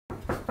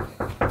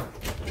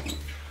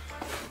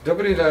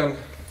Dobrý den.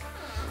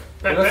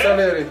 Pepe?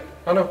 Salieri.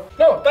 Ano.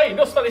 No, tady,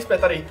 dostali jsme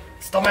tady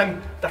s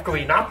Tomem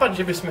takový nápad,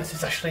 že bychom si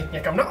zašli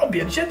někam na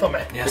oběd, že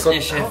Tome?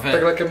 Jasně, šéfe.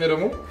 Takhle ke mně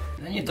domů?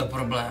 Není to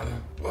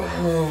problém.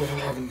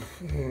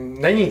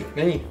 Není.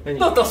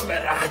 No to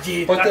jsme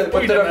rádi. Pojďte, tak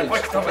pojďte půjdeme,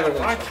 pojď Tome,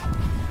 pojď.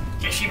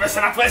 Těšíme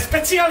se na tvoje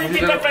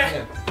speciality,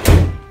 Pepe.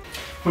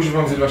 Můžu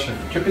vám vzít vaše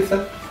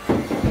čepice?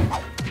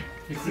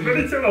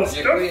 Velice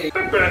laskav.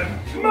 Pepe,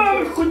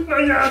 mám chuť na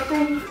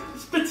nějakou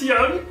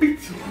speciální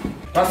pizzu.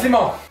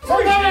 Massimo!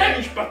 Možná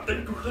není špatný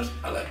kuchař,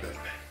 ale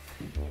Pepe.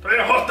 To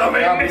je hotový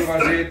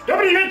mistr.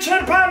 Dobrý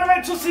večer, pánové,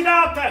 co si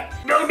dáte?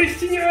 Dal bych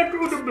si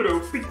nějakou dobrou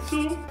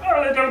pizzu,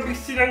 ale dal bych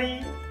si na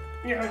ní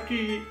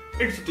nějaký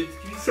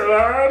exotický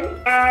salám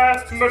a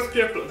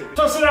mořské plody.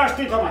 Co si dáš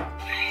ty, Tome?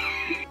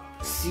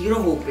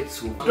 Sýrovou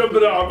pizzu.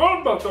 Dobrá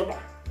volba, Tome.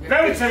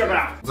 Velice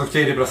dobrá. Co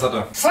chtějí ty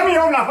prasata? Samý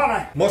hovna,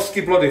 pane.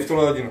 Mořský plody v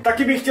tuhle hodinu.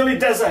 Taky bych chtěli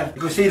dezert.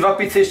 Když si jí 2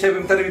 pici, ještě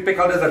bym tady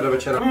vypěkal dezert do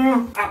večera.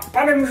 A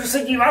pane, můžu se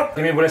dívat?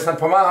 Ty mi budeš snad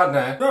pomáhat,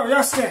 ne? No,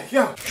 jasně,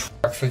 jo.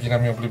 Tak sedí na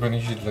mě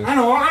oblíbený židli.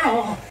 Ano,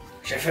 ano.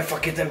 Šéfe,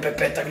 fakt je ten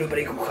Pepe tak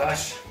dobrý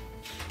kuchař.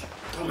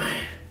 Tome,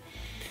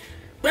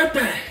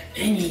 Pepe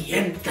není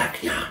jen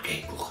tak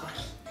nějaký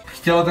kuchař.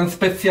 Chtěla ten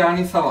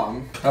speciální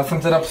salám. Já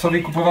jsem teda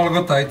psovi kupoval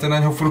gotaj, ten na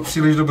něho furt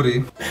příliš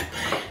dobrý.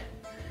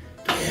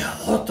 To je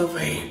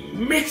hotový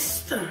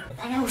mistr.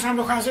 Pane, už nám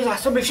dochází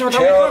zásoby, všeho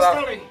tam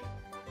vychlastali.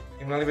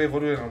 Jim nalivej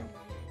vodu jenom.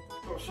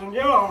 To jsem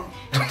dělal.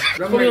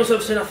 Zapomněl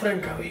jsem si na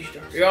Franka, víš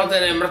tak. Jo,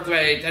 ten je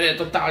mrtvej, ten je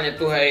totálně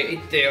tuhej, i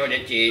ty jo,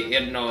 děti,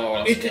 jedno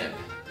vlastně.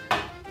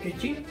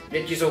 Děti?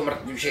 Děti jsou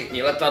mrtví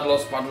všichni, letadlo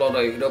spadlo do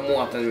jejich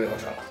domů a ten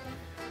vyhořel.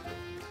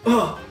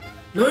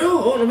 No jo,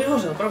 on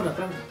vyhořel, pravda.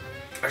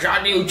 A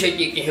žádný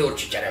účetní knihy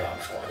určitě nemám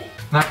schovaný.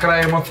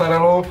 Nakrájí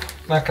mozzarellu,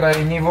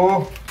 nakrájí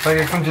nivu, tak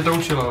jak jsem tě to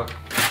učil.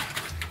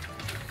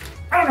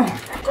 Ano,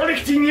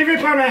 kolik tí nivy,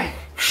 pane?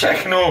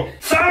 Všechno.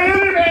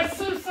 Salieriho,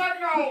 si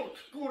sednout,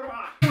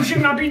 kurva. Můžu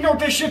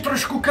nabídnout ještě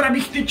trošku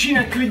krabích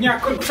tyčinek, klidně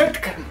jako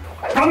předkrm.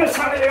 Pane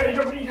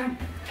Salieriho, dobrý den.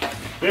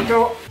 Je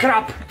to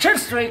krab,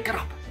 čerstvý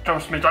krab. To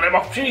jsi mi to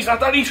nemohl přinést na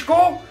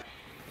talířku?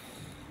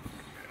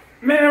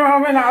 My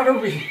nemáme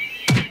nádobí.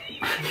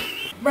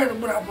 Bude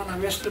dobrá, pana,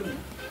 věřte mi.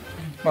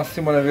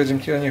 Massimo, nevěřím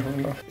ti ani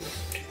hovno.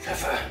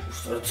 Šefe,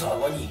 už to docela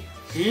voní.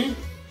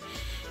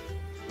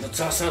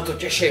 Docela se na to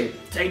těším.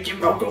 Cítím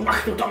velkou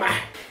machnu, Tome.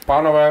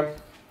 Pánové,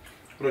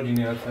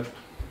 rodinný recept.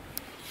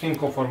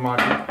 Svinko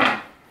formátu.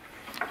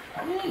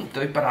 To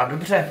vypadá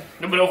dobře.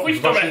 Dobrou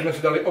chuť, Vaši Tome. jsme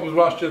si dali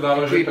obzvláště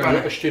záležet,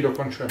 takže ještě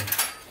dokončujeme.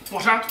 V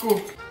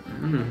pořádku.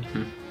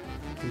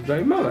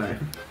 Zajímavé.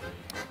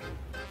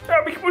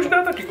 Já bych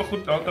možná taky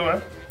ochutnal,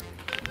 Tome.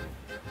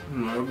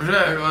 No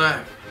dobře, jo ne.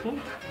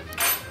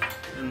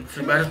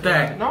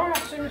 Přiberte. No,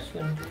 já si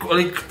myslím.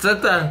 Kolik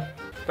chcete?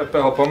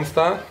 Pepeho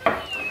pomsta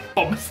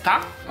Pomsta?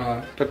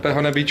 a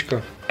Pepeho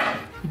nebíčko.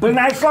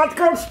 Plné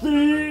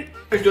sladkostí.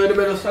 Když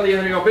dojedeme do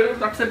Salieriho obědu,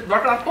 tak se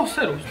dvakrát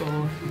poseru z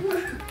toho.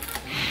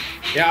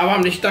 Já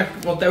vám když tak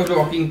otevřu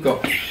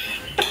okýnko.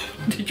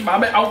 Teď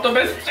máme auto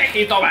bez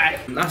střechy, Tome.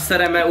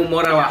 Nasereme u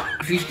Morela.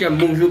 Příště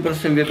můžu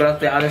prosím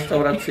vybrat já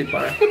restauraci,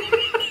 pane.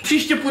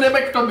 Příště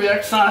půjdeme k tobě,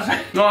 jak sáře.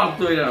 No a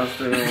to jde na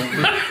stejno.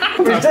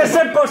 Vy jste se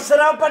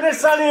posral, pane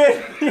Salieri.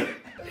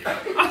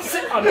 Asi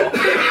ano.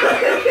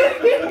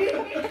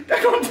 Tak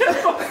on se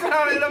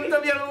posral, jenom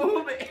to měl